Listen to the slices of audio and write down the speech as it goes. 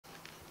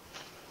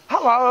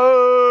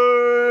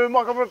Hello,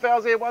 Michael from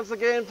Fowles here once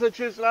again for the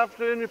Tuesday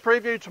afternoon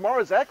preview.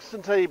 Tomorrow's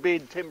Absentee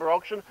bid timber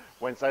auction,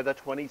 Wednesday the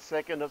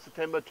 22nd of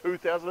September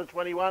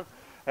 2021.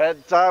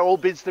 And all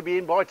bids to be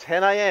in by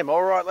 10 a.m.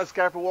 All right, let's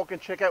go for a walk and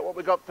check out what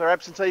we got for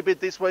Absentee bid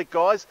this week,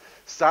 guys.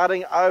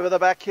 Starting over the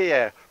back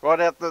here,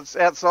 right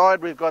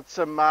outside, we've got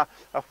some a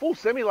full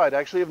semi-load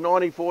actually of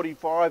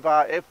 9045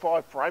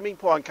 F5 framing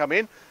pine come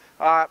in.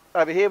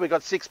 Over here we've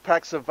got 6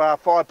 packs of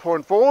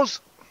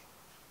 5.4s.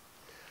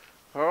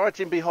 All right,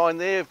 in behind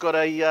there, we've got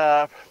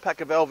a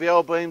pack of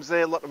LVL beams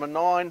there, lot number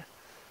 9.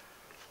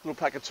 Little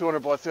pack of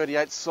 200 by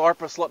 38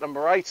 cypress, lot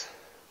number 8.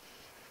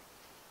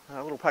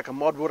 A little pack of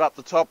modwood up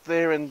the top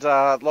there, and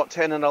lot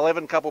 10 and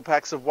 11, couple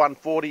packs of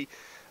 140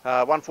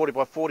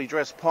 by 40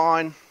 dress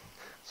pine.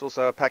 There's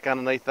also a pack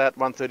underneath that,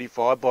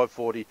 135 by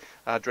 40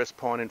 dress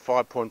pine and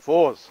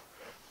 5.4s.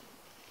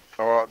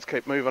 All right, let's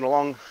keep moving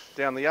along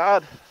down the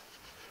yard.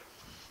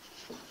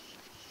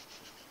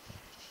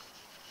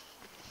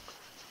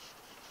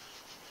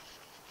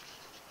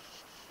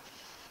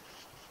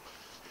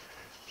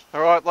 All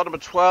right, lot number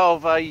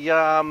 12, a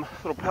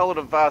little pallet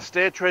of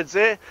stair treads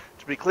there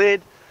to be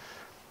cleared.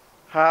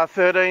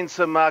 13,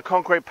 some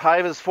concrete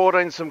pavers.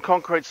 14, some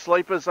concrete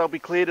sleepers. They'll be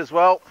cleared as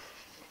well.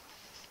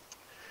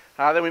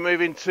 Then we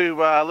move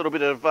into a little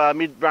bit of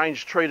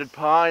mid-range treated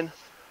pine.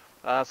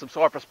 Some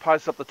cypress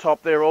posts up the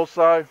top there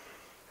also.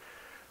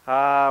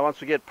 Once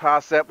we get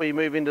past that, we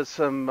move into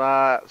some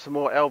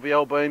more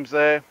LVL beams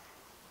there.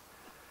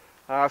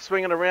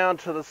 Swinging around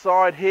to the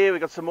side here,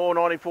 we've got some more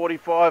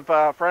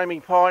 9045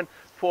 framing pine.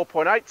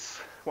 4.8s,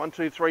 1,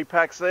 2, 3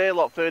 packs there,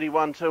 lot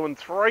 31, 2 and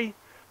 3.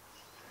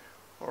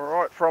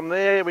 Alright, from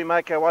there we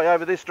make our way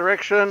over this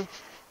direction.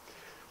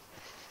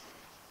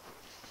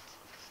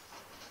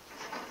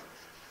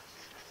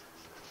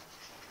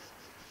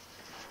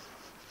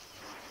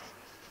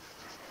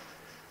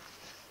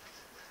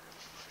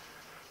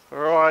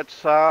 Alright,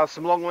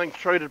 some long length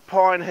treated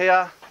pine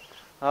here.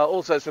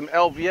 Also some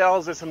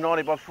LVLs, there's some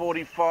 90 by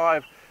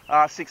 45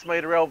 6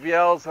 metre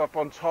LVLs. Up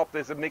on top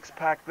there's a mixed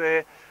pack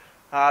there.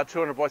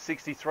 200 by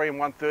 63 and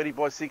 130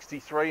 by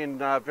 63 in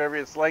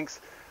various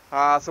lengths.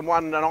 Some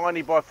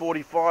 190 by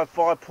 45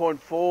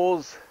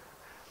 5.4s.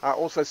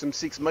 Also some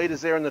 6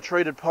 metres there in the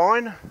treated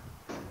pine.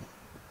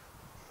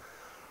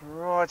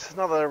 Right,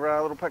 another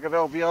little pack of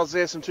LVLs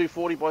there. Some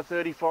 240 by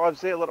 35s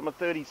there. Lot number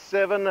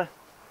 37.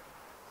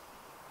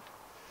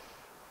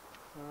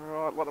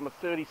 Alright, lot number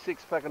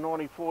 36, pack of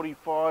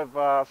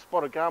 9045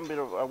 spotted gum. Bit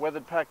of a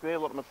weathered pack there.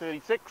 Lot number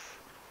 36.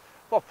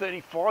 Lot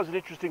 35 is an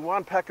interesting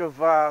one, pack of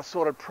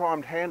sort of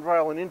primed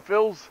handrail and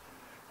infills.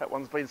 That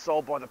one's been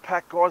sold by the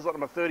pack guys, lot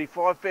number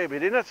 35, fair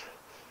bit in it.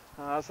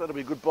 So that'll be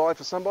a good buy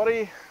for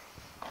somebody.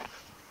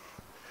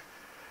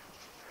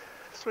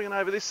 Swinging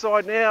over this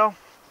side now.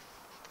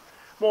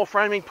 More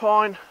framing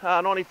pine,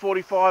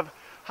 9045,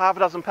 half a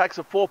dozen packs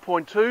of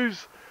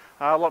 4.2s.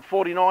 Lot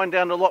 49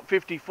 down to lot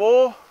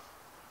 54.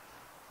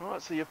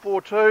 Alright, so your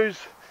 4.2s.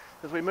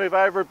 As we move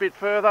over a bit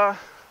further,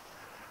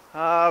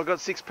 we've got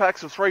 6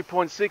 packs of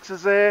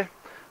 3.6s there,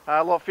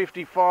 lot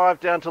 55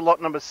 down to lot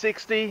number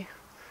 60.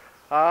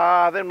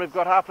 Then we've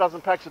got half a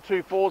dozen packs of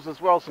 2.4s as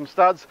well, some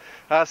studs,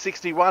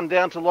 61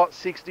 down to lot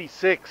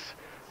 66.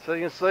 So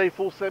you can see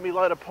full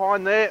semi-load of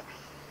pine there.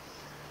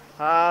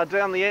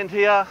 Down the end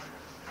here,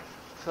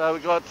 so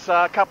we've got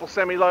a couple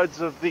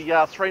semi-loads of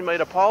the 3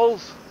 metre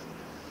poles.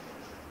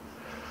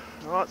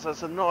 Alright, so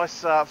some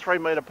nice 3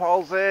 metre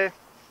poles there.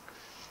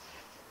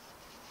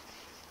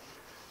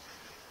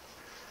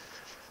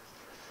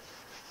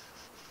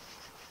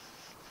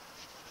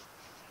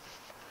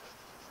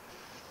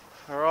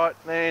 Alright,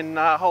 then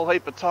a whole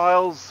heap of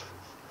tiles.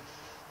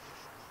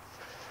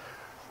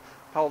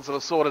 Poles of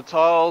assorted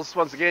tiles.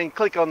 Once again,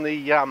 click on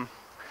the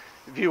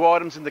view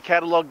items in the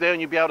catalogue there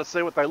and you'll be able to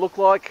see what they look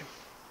like.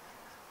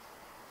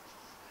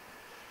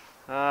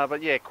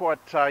 But yeah, quite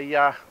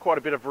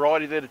a bit of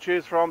variety there to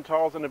choose from.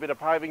 Tiles and a bit of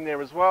paving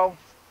there as well.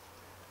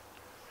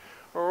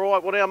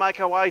 Alright, we'll now make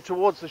our way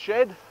towards the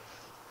shed.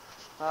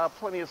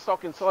 Plenty of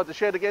stock inside the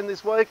shed again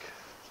this week.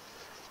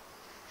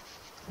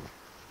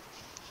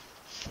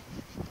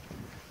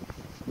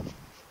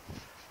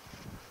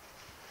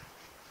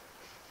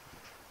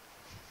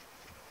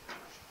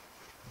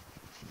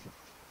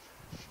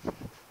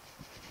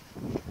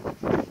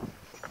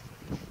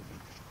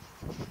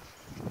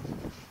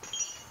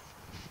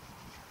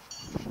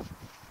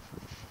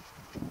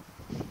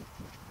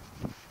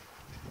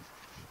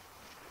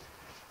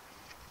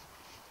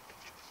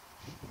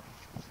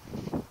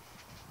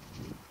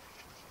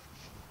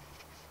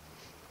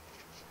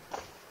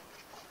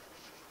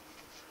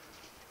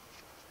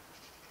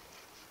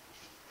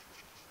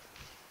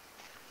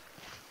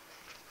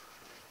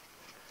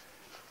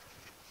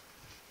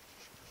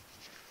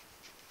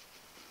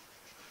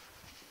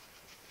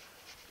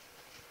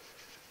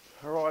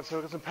 Alright, so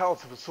we've got some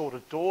pallets of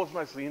assorted doors,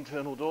 mostly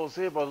internal doors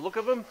there by the look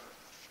of them.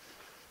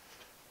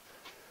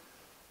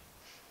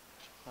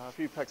 A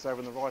few packs over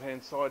on the right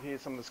hand side here,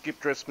 some of the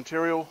skip dress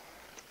material.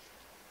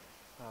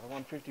 The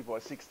 150 by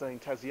 16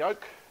 Tassie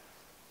Oak.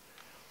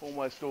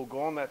 Almost all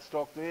gone, that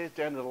stock there,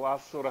 down to the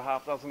last sort of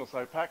half dozen or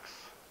so packs.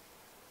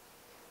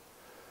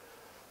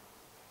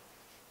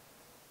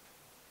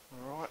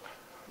 Alright.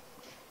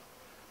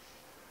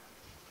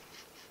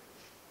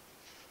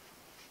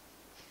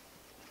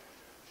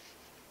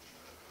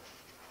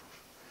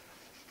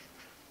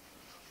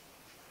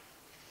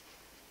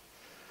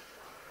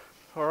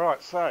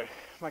 Alright, so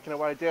making our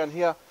way down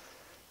here.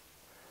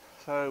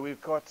 So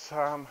we've got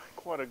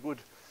quite a good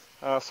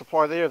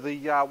supply there of the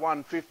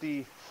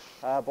 150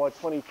 by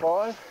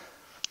 25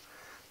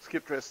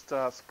 skip dressed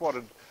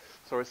southern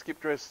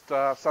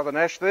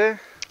ash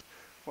there,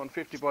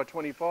 150 by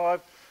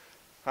 25.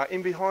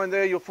 In behind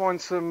there you'll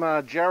find some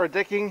Jarrah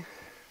decking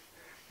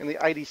in the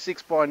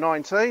 86 by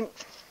 19.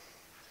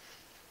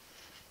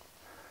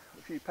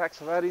 A few packs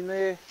of that in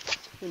there.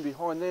 In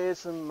behind there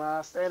some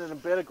standard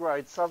and better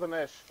grade southern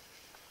ash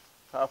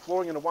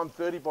flooring in a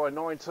 130 by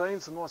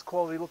 19, some nice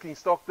quality looking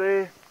stock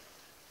there.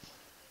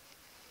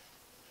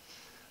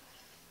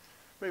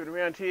 Moving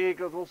around here,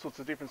 got all sorts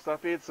of different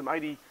stuff here. Some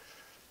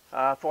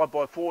 85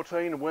 by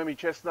 14 and wormy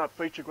chestnut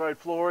feature grade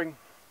flooring.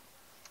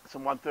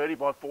 Some 130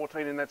 by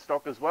 14 in that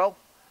stock as well.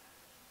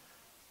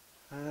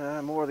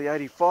 More of the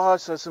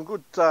 85, so some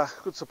good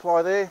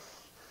supply there.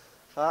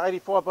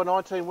 85 by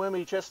 19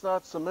 wormy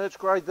chestnut, some merch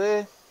grade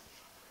there.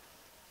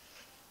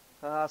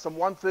 Some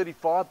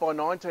 135 by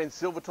 19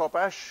 silver top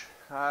ash,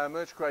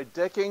 merch grade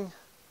decking. A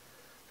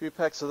few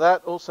packs of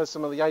that. Also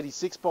some of the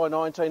 86 by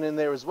 19 in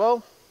there as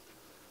well.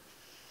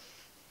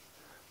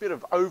 Bit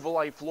of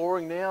overlay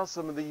flooring now.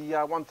 Some of the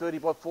 130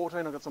 by 14.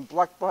 I've got some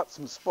black butt,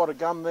 some spotted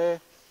gum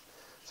there,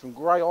 some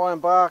grey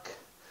ironbark,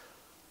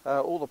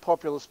 all the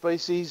popular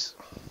species.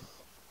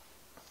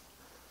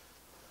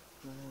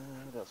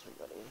 What else we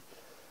got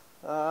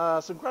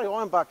here? Some grey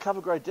ironbark cover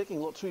grade decking,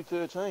 lot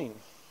 213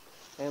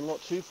 and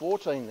lot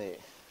 214 there.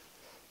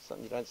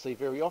 Something you don't see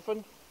very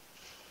often.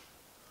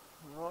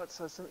 Alright,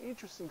 so some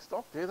interesting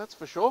stock there, that's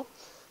for sure.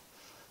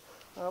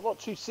 Lot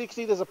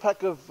 260, there's a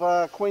pack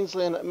of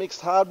Queensland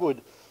mixed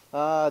hardwood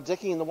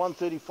decking in the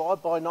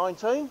 135 by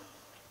 19.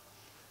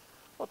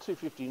 Lot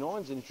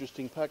 259 is an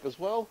interesting pack as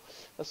well.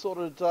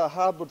 Assorted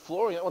hardwood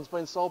flooring, that one's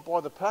been sold by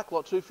the pack.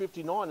 Lot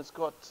 259, it's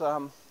got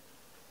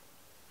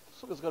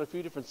it's got a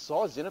few different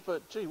sizes in it,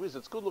 but gee whiz,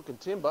 it's good looking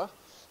timber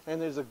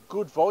and there's a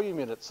good volume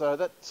in it, so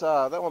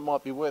that one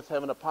might be worth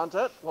having a punt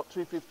at. Lot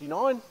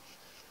 259.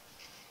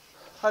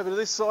 Over to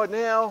this side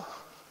now.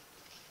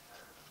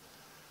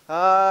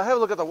 Have a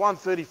look at the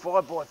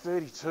 135 by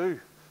 32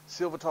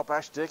 silver top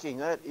ash decking.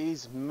 That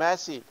is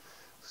massive.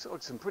 Looks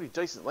like some pretty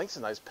decent lengths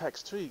in those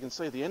packs too. You can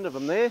see the end of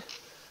them there.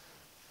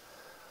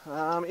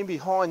 In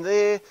behind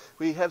there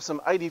we have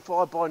some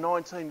 85 by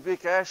 19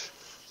 Vic ash.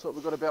 So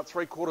we've got about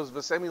 3/4 of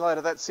a semi-load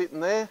of that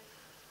sitting there.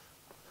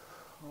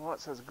 Alright,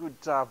 so there's a good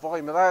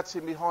volume of that.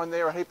 In behind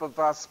there a heap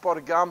of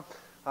spotted gum,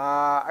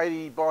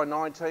 80 by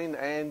 19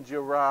 and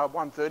your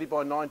 130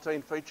 by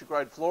 19 feature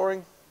grade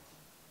flooring.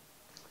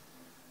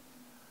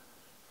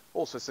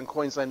 Also some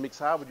Queensland mixed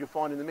hardwood you'll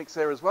find in the mix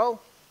there as well.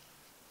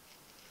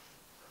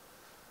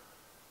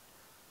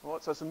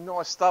 Alright, so some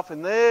nice stuff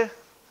in there.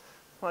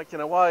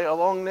 Making our way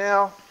along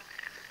now.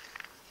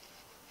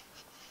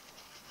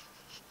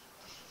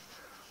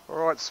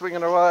 Alright,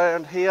 swinging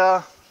around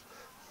here.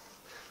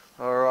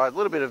 Alright, a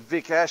little bit of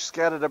Vic ash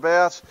scattered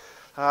about.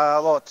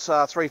 Lot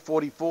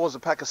 344 is a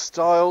pack of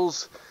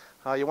styles.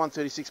 Your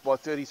 136 by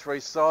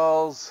 33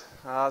 styles.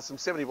 Some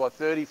 70 by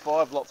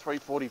 35, lot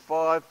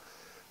 345.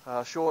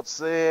 Shorts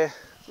there.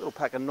 Little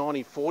pack of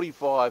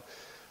 9045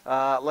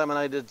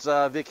 laminated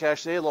Vic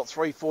ash there, lot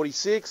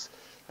 346.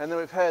 And then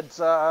we've had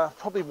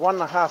probably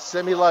 1.5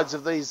 semi-loads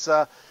of these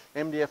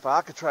MDF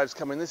architraves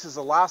come in. This is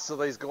the last of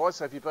these guys,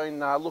 so if you've been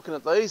looking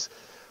at these,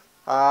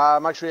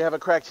 make sure you have a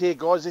crack here,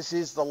 guys. This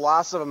is the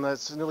last of them.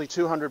 There's nearly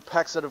 200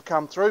 packs that have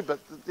come through, but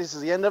this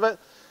is the end of it.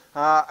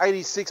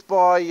 86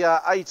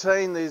 by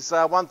 18, there's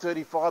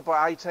 135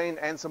 by 18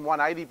 and some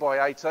 180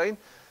 by 18.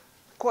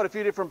 Quite a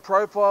few different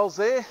profiles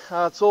there.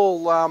 It's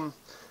all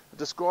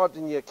described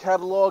in your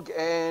catalogue,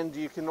 and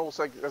you can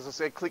also, as I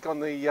said, click on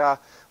the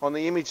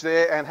image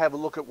there and have a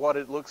look at what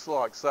it looks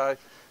like. So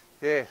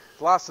yeah,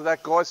 last of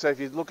that, guys. So if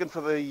you're looking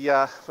for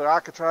the for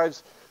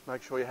architraves,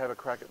 make sure you have a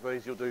crack at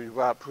these. You'll do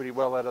pretty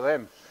well out of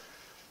them.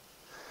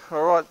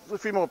 All right, a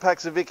few more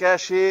packs of Vic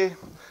ash here.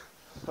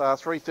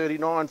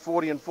 339,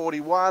 40 and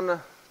 41.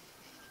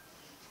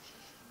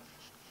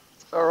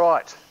 All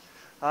right.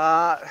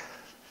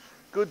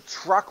 Good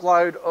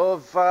truckload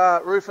of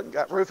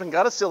roof and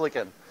gutter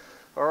silicon.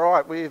 All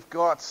right, we've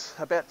got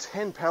about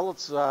 10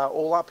 pallets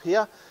all up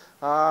here.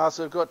 So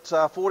we've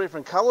got 4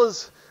 different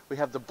colours. We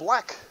have the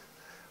black,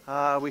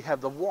 we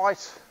have the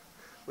white,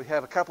 we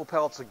have a couple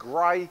pallets of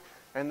grey,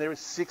 and there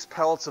is 6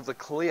 pallets of the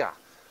clear.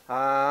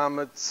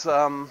 It's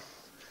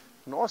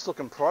nice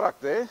looking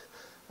product there.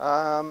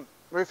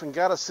 Roof and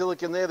gutter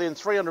silicon there, they're in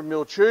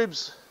 300mm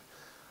tubes.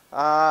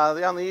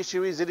 The only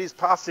issue is it is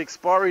past the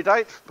expiry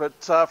date, but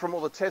from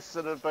all the tests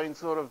that have been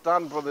sort of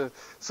done by the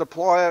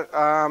supplier,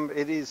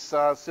 it is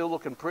still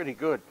looking pretty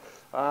good.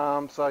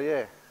 So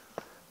yeah,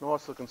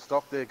 nice looking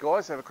stock there,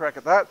 guys. Have a crack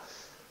at that.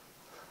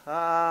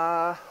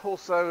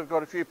 Also, we've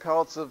got a few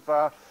pallets of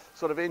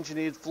sort of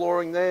engineered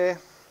flooring there. A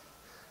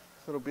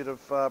little bit of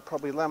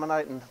probably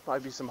laminate and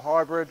maybe some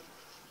hybrid.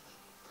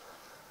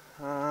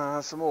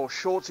 Some more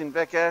shorts in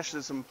Vec Ash.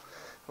 There's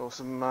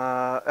some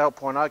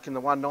Alpine Oak in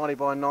the 190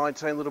 by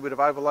 19. A little bit of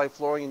overlay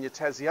flooring in your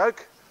Tassie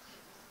Oak.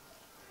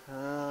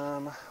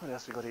 What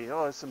else we got here?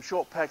 Oh, there's some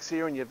short packs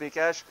here in your Vec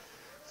Ash.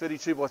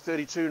 32 by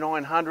 32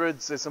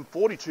 900s. There's some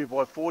 42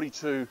 by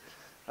 42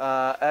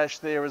 ash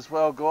there as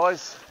well,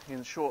 guys,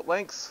 in short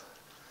lengths.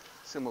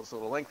 Similar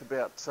sort of length,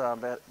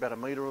 about a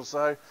metre or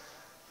so.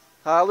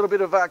 A little bit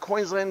of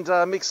Queensland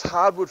mixed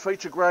hardwood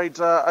feature grade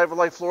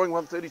overlay flooring,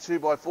 132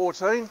 by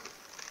 14.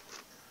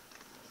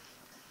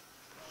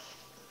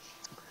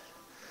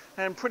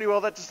 And pretty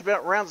well that just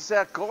about rounds us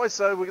out, guys.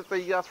 So we've got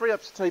the 3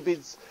 absentee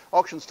bids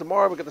auctions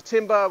tomorrow. We've got the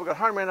timber, we've got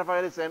home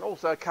renovators and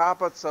also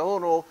carpets. So all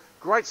in all,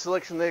 great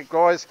selection there,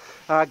 guys.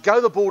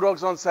 Go the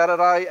Bulldogs on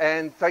Saturday,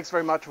 and thanks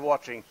very much for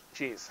watching.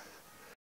 Cheers.